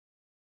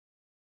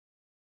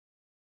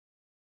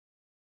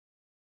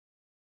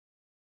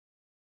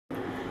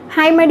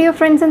Hi my dear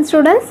friends and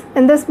students,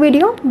 in this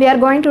video we are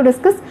going to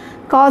discuss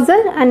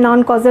causal and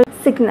non-causal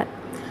signal.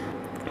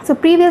 So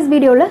previous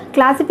video la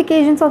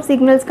classifications of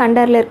signals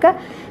கண்டர்ல இருக்க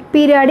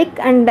periodic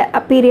and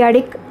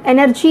aperiodic,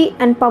 energy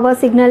and power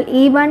signal,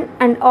 even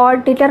and odd,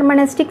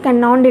 deterministic and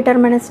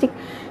non-deterministic,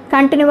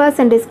 continuous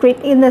and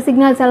discrete இந்த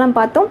signals எல்லாம்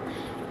பார்த்தோம்.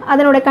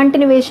 அதனோட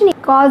continuation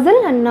causal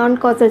and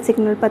non-causal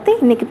signal பத்தி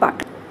இன்னைக்கு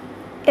பார்க்கலாம்.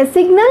 A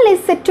signal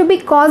is said to be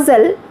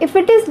causal if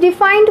it is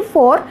defined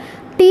for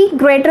t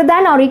greater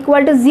than or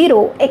equal to 0,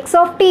 x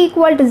of t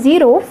equal to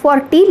 0 for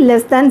t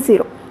less than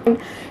 0.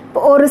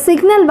 ஒரு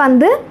signal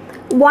வந்து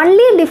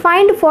only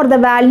defined for the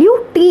value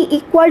t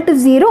equal to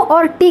 0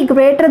 or t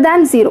greater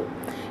than 0.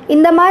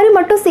 இந்த மாதிரி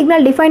மட்டும்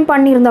signal define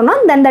பண்ணியிருந்தோம்னா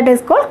then that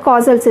is called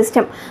causal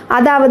system.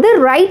 அதாவது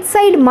right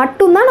side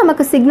மட்டும் தான்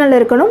நமக்கு signal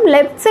இருக்கணும்,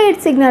 left side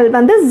signal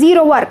வந்து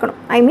 0வா இருக்கணும்.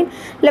 I mean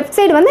left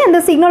side வந்து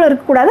எந்த signal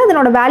இருக்கக்கூடாது,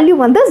 அதனோட value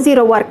வந்து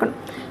 0வா இருக்கணும்.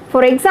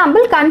 For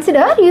example,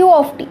 consider u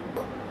of t.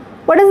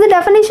 What is the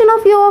definition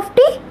of u of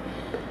t?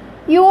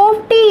 U of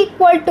t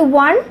equal to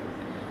 1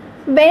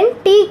 when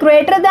t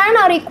greater than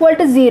or equal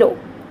to 0,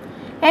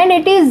 and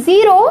it is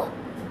 0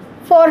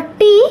 for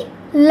t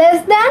less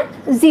than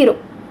 0.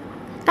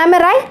 Am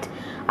I right?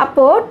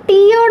 அப்போ t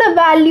ஓட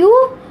value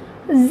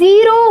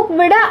 0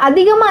 விட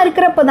அதிகமா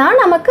இருக்கிறப்ப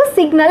தான் நமக்கு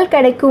signal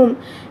கிடைக்கும்.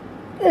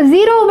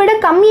 0 விட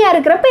கம்மியா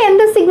இருக்கிறப்ப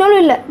எந்த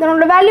சிக்னலும் இல்லை,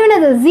 அதனோட வேல்யூ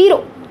என்னது 0.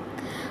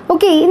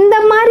 ஓகே, இந்த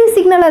மாதிரி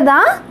சிக்னலை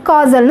தான்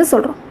காசல்னு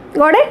சொல்கிறோம்.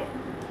 Got it?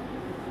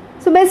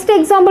 So best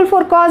example for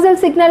causal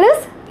signal is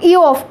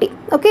u of t.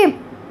 Okay.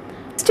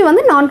 Next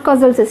வந்து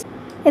non-causal system.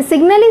 A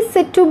signal is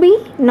said to be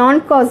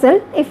non-causal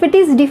if it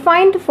is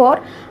defined for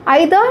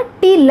either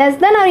t less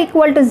than or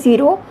equal to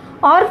 0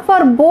 or for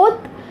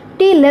both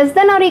t less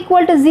than or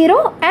equal to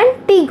 0 and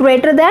t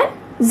greater than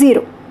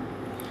 0.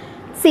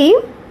 See,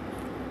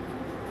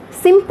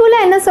 simple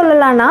என்ன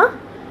சொல்லலாம்னா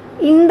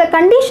இந்த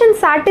condition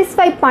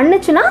satisfy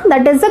பண்ணுச்சுன்னா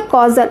that is a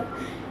causal.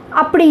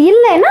 அப்படி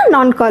இல்லைன்னா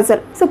நான் castle.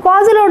 So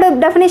காசலோட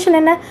definition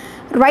என்ன?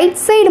 Right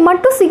side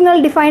மட்டும்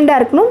signal டிஃபைன்டாக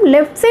இருக்கணும்,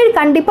 லெஃப்ட் சைடு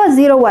கண்டிப்பாக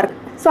 0வாக இருக்கும்.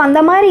 ஸோ அந்த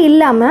மாதிரி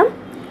இல்லாமல்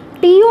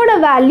டீயோட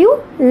value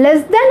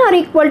less than R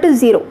equal to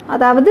 0,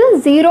 அதாவது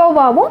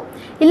 0வாகவும்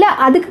இல்லை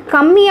அதுக்கு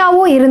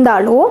கம்மியாகவோ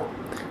இருந்தாலோ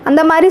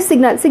அந்த மாதிரி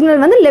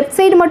சிக்னல் வந்து லெஃப்ட்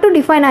சைடு மட்டும்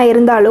டிஃபைன்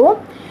ஆகியிருந்தாலோ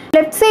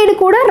லெஃப்ட் சைடு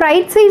கூட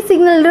ரைட் சைடு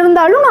சிக்னல்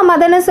இருந்தாலும் நம்ம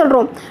அதை என்ன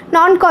சொல்கிறோம்?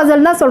 நான்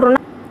காசல் தான்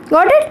சொல்கிறோம்.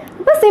 Got it?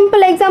 இப்போ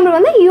சிம்பிள் எக்ஸாம்பிள்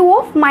வந்து u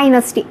of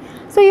minus t.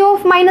 So u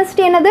of minus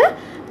t என்னது?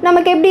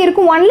 நமக்கு எப்படி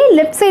இருக்கும்? ஒன்லி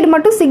லெஃப்ட் சைடு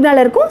மட்டும் சிக்னல்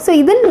இருக்கும். ஸோ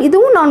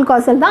இதுவும் நான்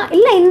காசல் தான்.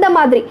 இல்லை இந்த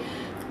மாதிரி.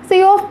 ஸோ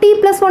u of t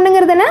 +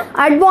 1ங்கிறது என்ன?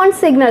 Advance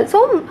signal. ஸோ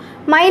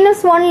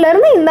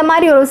 -1லேருந்து இந்த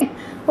மாதிரி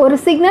ஒரு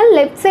சிக்னல்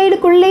லெஃப்ட்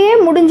சைடுக்குள்ளேயே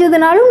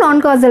முடிஞ்சதுனாலும் நான்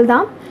காசல்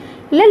தான்.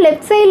 இல்லை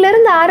லெஃப்ட்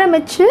சைட்லேருந்து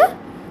ஆரம்பித்து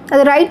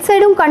அது ரைட்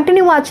சைடும்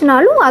கண்டினியூ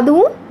ஆச்சுனாலும்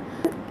அதுவும்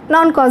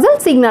நான் காசல்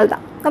சிக்னல்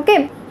தான். ஓகே,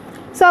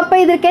 ஸோ அப்போ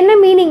இதற்கு என்ன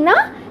மீனிங்னா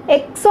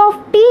x of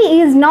t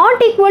is not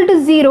equal to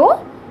 0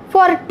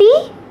 for t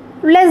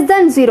less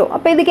than 0.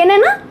 அப்போ இதுக்கு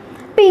என்னென்னா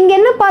இப்போ இங்கே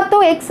என்ன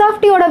பார்த்தோம்? x of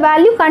t ஓட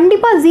வேல்யூ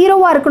கண்டிப்பாக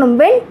 0வாக இருக்கணும்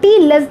when t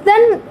less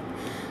than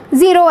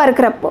 0வாக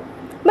இருக்கிறப்போ.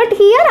 பட்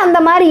ஹியர் அந்த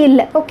மாதிரி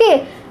இல்லை. ஓகே,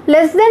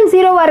 லெஸ் தென்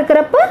 0வாக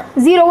இருக்கிறப்ப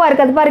 0வாக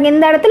இருக்காது. பாருங்கள்,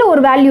 இந்த இடத்துல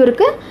ஒரு வேல்யூ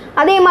இருக்குது,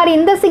 அதே மாதிரி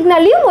இந்த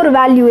சிக்னல்லையும் ஒரு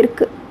வேல்யூ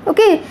இருக்குது.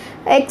 Okay,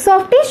 x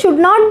of t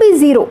should not be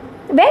 0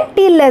 when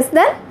t less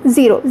than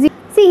 0.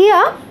 See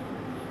here,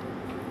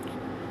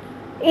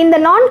 இந்த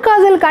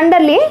non-causal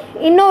கண்டர்லே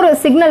இன்னொரு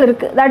சிக்னல்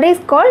இருக்குது, that is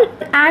called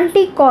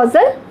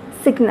anti-causal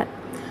signal.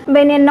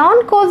 When a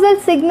non-causal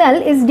signal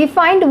is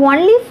defined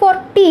only for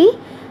t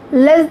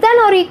less than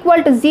or equal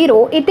to 0,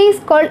 it is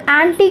called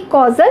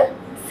anti-causal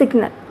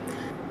signal.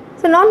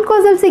 So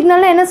non-causal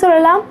signal என்ன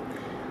சொல்லலாம்?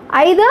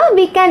 Either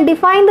we can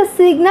define the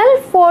signal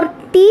for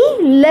t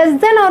less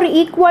than or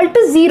equal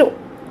to 0.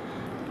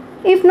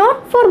 If not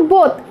for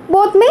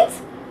both means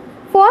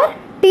for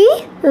t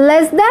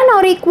less than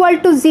or equal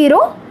to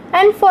 0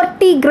 and for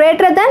t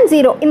greater than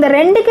 0. இந்த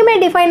ரெண்டுக்குமே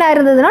define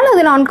ஆயிருந்ததுனால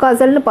அது நான்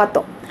காசல்னு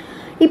பார்த்தோம்.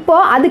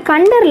 இப்போது அது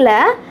கண்டரில்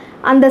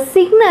அந்த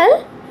signal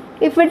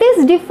if it is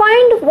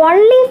defined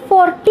only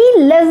for t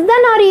less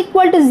than or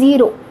equal to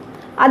 0,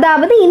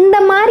 அதாவது இந்த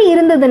மாதிரி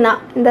இருந்ததுன்னா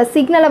இந்த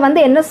சிக்னலை வந்து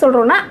என்ன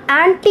சொல்கிறோன்னா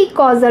ஆன்டி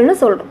காசல்னு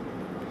சொல்கிறோம்.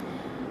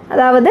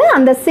 அதாவது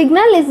அந்த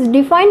signal is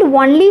defined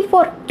only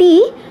for t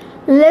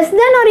less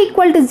than R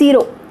equal to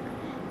 0,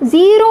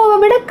 0வை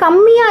விட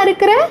கம்மியாக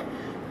இருக்கிற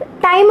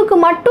டைமுக்கு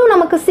மட்டும்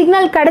நமக்கு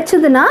சிக்னல்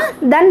கிடச்சிதுன்னா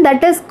then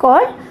that is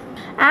called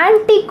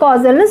anti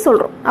காசல்னு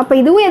சொல்கிறோம். அப்போ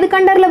இதுவும் எது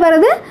கண்டரில்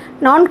வருது?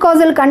 நான்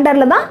காசல்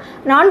கண்டரில் தான்.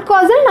 நான்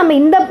காசல் நம்ம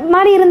இந்த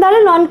மாதிரி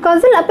இருந்தாலும் நான்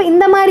காசல், அப்போ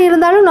இந்த மாதிரி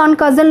இருந்தாலும் நான்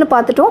காசல்னு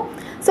பார்த்துட்டோம்.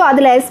 ஸோ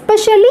அதில்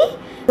எஸ்பெஷலி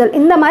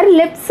இந்த மாதிரி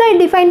லெஃப்ட்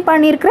சைட் டிஃபைன்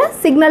பண்ணியிருக்கிற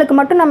சிக்னலுக்கு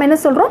மட்டும் நம்ம என்ன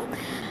சொல்கிறோம்?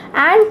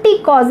 ஆன்டி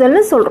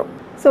காசல்னு சொல்கிறோம்.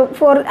 So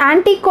for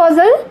anti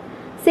castle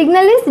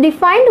signal is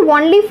defined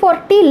only for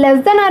t less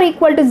than or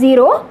equal to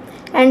 0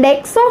 and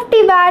x of t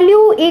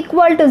value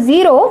equal to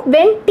 0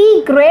 when t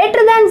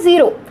greater than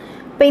 0.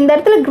 இப்போ இந்த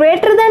இடத்துல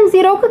greater than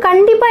 0க்கு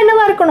கண்டிப்பாக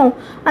என்னவாக இருக்கணும்?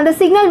 அந்த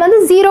சிக்னல் வந்து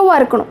 0வாக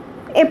இருக்கணும்.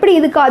 எப்படி?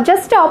 இதுக்கு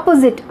ஜஸ்ட்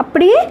ஆப்போசிட்,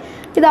 அப்படியே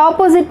இதை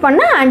ஆப்போசிட்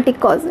பண்ண ஆன்டி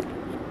காசல்.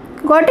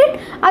 got it?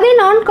 அதே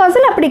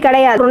non-causal அப்படி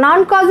கிடையாது.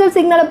 non-causal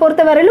சிக்னலை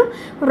பொறுத்த வரையிலும்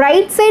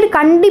ரைட் சைடு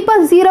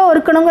கண்டிப்பாக 0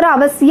 இருக்கணுங்கிற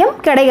அவசியம்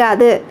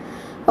கிடையாது.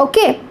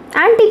 ஓகே,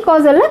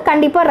 ஆன்டி-causal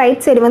கண்டிப்பாக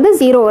ரைட் சைடு வந்து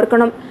 0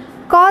 இருக்கணும்.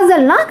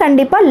 causal-னா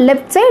கண்டிப்பாக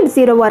லெஃப்ட் சைடு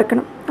 0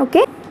 இருக்கணும்.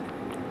 ஓகே,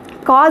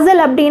 causal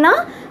அப்படின்னா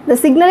the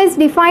signal is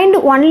defined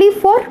only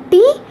for t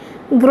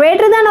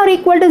greater than or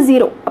equal to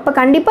 0. அப்போ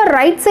கண்டிப்பாக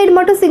ரைட் சைடு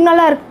மட்டும்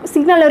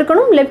சிக்னல்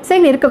இருக்கணும், லெஃப்ட்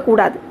சைடு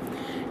இருக்கக்கூடாது.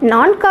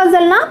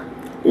 non-causalனா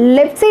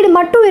லெஃப்ட் சைடு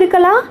மட்டும்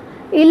இருக்கலாம்,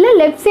 இல்லை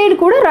லெஃப்ட் சைடு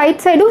கூட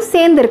ரைட் சைடும்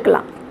சேர்ந்து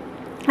இருக்கலாம்.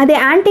 அதே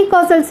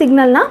ஆன்டி-causal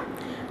சிக்னல்னா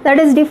that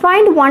is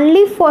defined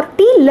only for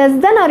t less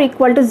than or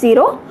equal to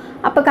 0.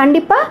 அப்போ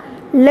கண்டிப்பாக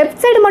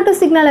லெஃப்ட் சைடு மட்டும்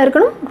சிக்னல்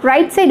இருக்கணும்,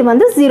 ரைட் சைடு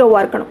வந்து 0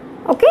 இருக்கணும்.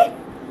 Okay,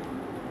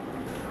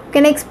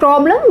 okay, next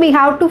problem we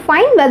have to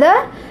find whether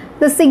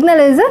the signal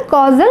is a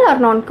causal or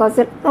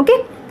non-causal. Okay,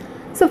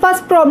 so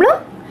first problem,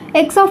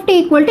 x of t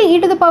equal to e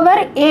to the power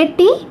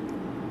at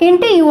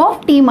into u of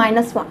t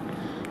minus 1.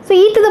 So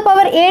e to the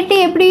power at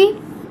எப்படி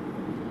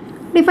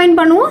define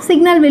பண்ணுவோம்?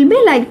 signal will be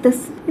like this.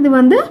 இது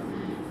வந்து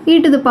e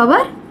to the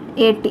power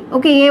at.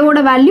 okay, a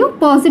ஓட value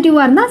positive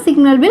இருந்தால்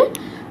signal will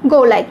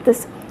go like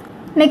this.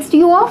 next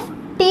u of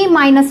t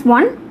minus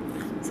 1.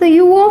 so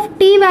u of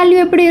t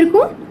value எப்படி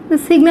இருக்கும்? the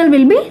signal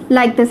will be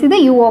like this. இது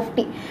u of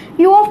t.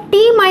 u of t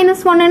minus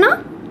 1 னா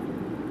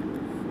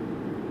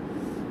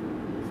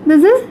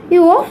this is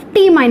u of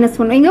t minus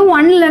 1. இங்க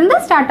 1 ல இருந்து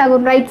start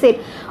ஆகும் right side.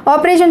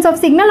 Operations of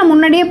signal நம்ம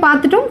முன்னாடியே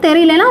பார்த்துட்டோம்,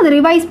 தெரியலனா அதை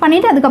ரிவைஸ்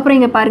பண்ணிட்டு அதுக்கு அப்புறம்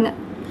இங்க பாருங்க.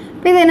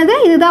 இது என்னது?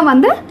 இதுதான்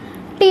வந்து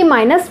t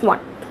minus 1.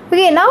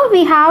 okay, now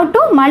we have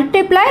to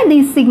multiply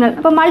this signal.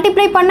 அப்ப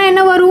மல்டிப்ளை பண்ணா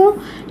என்ன வரும்?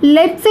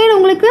 லெஃப்ட் சைடு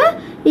உங்களுக்கு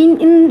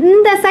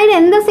இந்த சைடு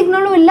எந்த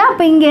சிக்னலும் இல்ல,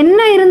 அப்ப இங்க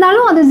என்ன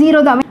இருந்தாலும் அது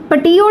 0 தான். இப்ப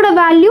t ஓட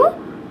வேல்யூ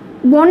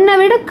 1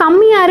 விட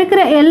கம்மியாக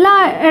இருக்கிற எல்லா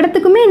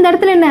இடத்துக்குமே இந்த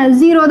இடத்துல என்ன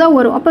 0 தான்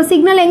வரும். அப்போ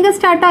சிக்னல் எங்கே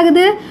ஸ்டார்ட்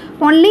ஆகுது?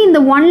 ஒன்லி இந்த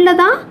 1ல்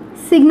தான்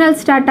சிக்னல்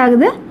ஸ்டார்ட்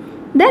ஆகுது.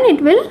 Then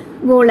it will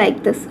go like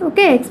this.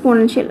 Okay,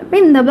 exponential. அப்போ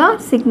இந்த தான்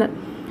சிக்னல்.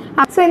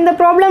 ஸோ இந்த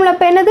ப்ராப்ளமில்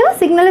இப்போ என்னது?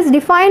 Signal is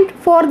defined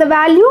for the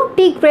value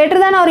t greater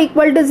than or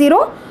equal to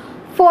 0.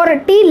 For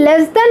t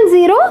less than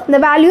 0 the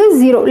value is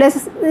 0.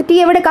 Less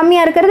t விட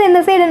கம்மியாக இருக்கிறது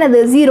இந்த சைடு என்னது?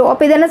 0.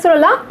 அப்போ இது என்ன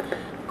சொல்லலாம்?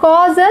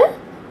 causal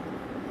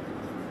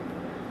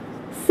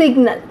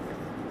signal.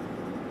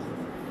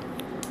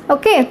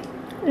 okay,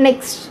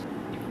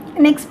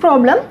 next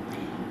problem,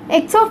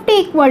 x of t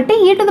equal to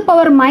e to the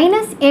power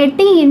minus at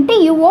into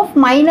u of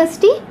minus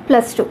t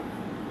plus 2.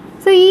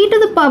 so e to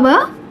the power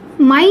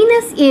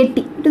minus at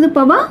to the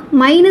power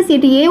minus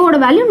at, a ஓட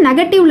value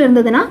நெகட்டிவ்ல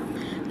இருந்ததுன்னா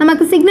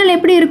நமக்கு signal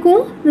எப்படி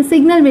இருக்கும்? the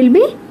signal will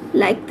be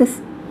like this.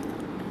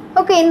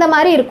 Okay, இந்த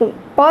மாதிரி இருக்கும்.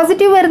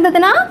 Positive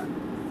இருந்ததுன்னா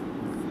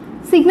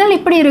signal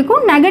இப்படி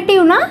இருக்கும்,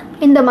 நெகட்டிவ்னா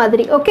இந்த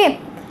மாதிரி. Okay,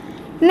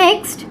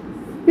 next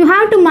you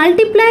have to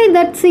multiply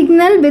that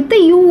signal with the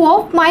u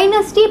of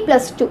minus t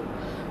plus 2.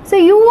 so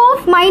u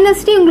of minus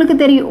t உங்களுக்கு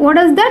தெரியும். what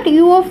is that?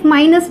 u of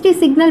minus t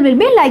signal will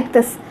be like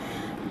this.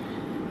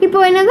 இப்போ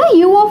என்னது?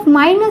 u of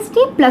minus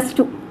t plus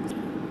 2.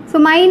 so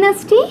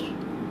minus t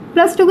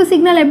plus 2 க்கு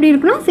signal எப்படி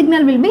இருக்குன்னா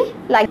signal will be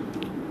like.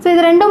 so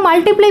இது ரெண்டும்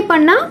multiply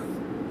பண்ணா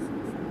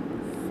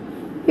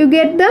you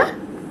get the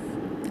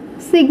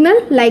signal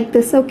like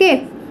this. okay,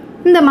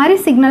 இந்த மாதிரி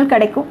சிக்னல்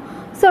கிடைக்கும்.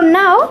 so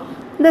now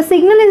the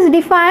signal is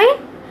defined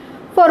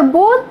for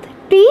both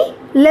t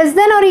less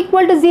than or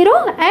equal to 0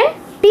 and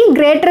t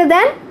greater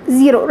than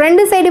 0.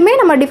 ரெண்டு சைடுமே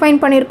நம்ம define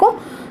பண்ணியிருக்கோம்.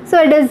 so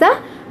it is a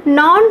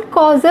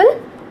non-causal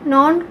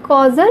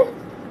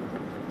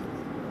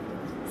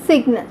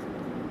signal.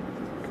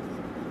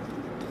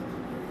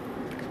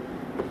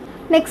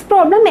 next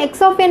problem,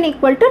 x of n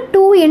equal to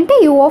 2 into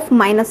u of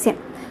minus n.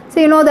 so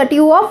you know that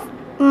u of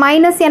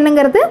minus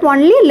n-ங்கிறது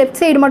only left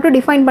side மட்டும்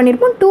define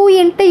பண்ணியிருக்கோம்.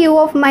 2 into u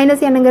of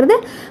minus n-ங்கிறது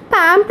இப்போ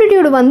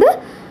amplitude வந்து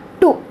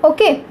 2.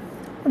 Okay,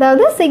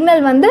 அதாவது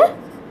signal வந்து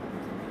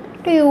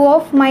to u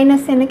of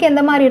minus n-க்கு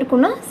எந்த மாதிரி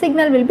இருக்குன்னா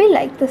signal will be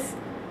like this.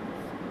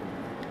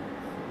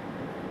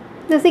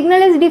 the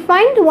signal is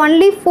defined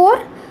only for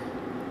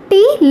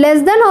t less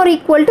than or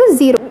equal to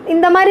 0.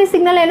 இந்த மாதிரி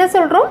சிக்னல் என்ன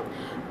சொல்கிறோம்?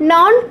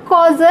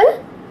 non-causal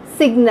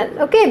signal.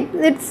 okay,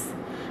 it's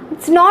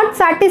not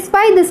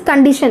satisfy this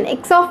condition.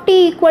 x of t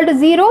equal to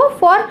 0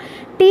 for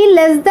t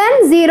less than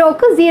 0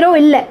 க்கு 0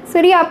 இல்லை.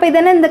 சரியா? அப்போ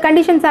இதென்ன இந்த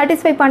கண்டிஷன்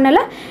சாட்டிஸ்ஃபை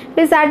பண்ணலை. it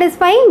is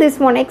satisfying this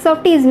one. x of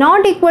t is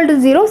not equal to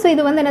 0. so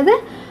இது வந்து என்னது?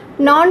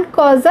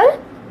 non-causal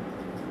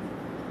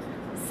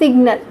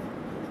signal.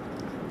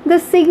 the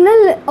signal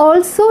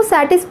also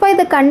satisfy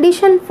the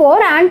condition for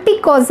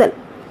anti-causal.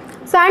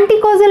 so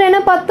anti-causal என்ன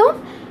பார்த்தோம்?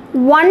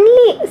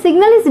 only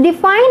signal is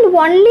defined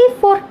only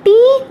for t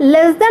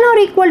less than or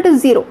equal to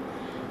 0.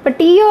 இப்போ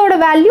t ஓட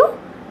value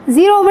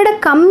 0 விட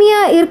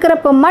கம்மியாக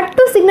இருக்கிறப்ப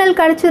மட்டும் signal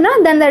கிடச்சுன்னா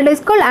then that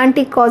is called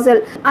anti-causal.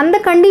 அந்த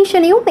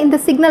கண்டிஷனையும் இந்த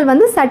சிக்னல்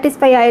வந்து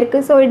சாட்டிஸ்ஃபை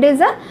ஆயிருக்கு. So it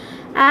is a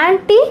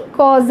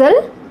anti-causal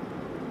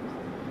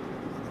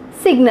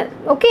signal.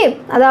 Okay,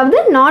 அதாவது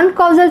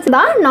non-causal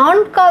தான்.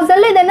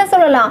 non-causal இது என்ன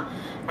சொல்லலாம்?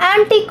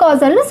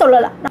 anti-causalனு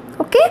சொல்லலாம்.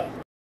 ஓகே.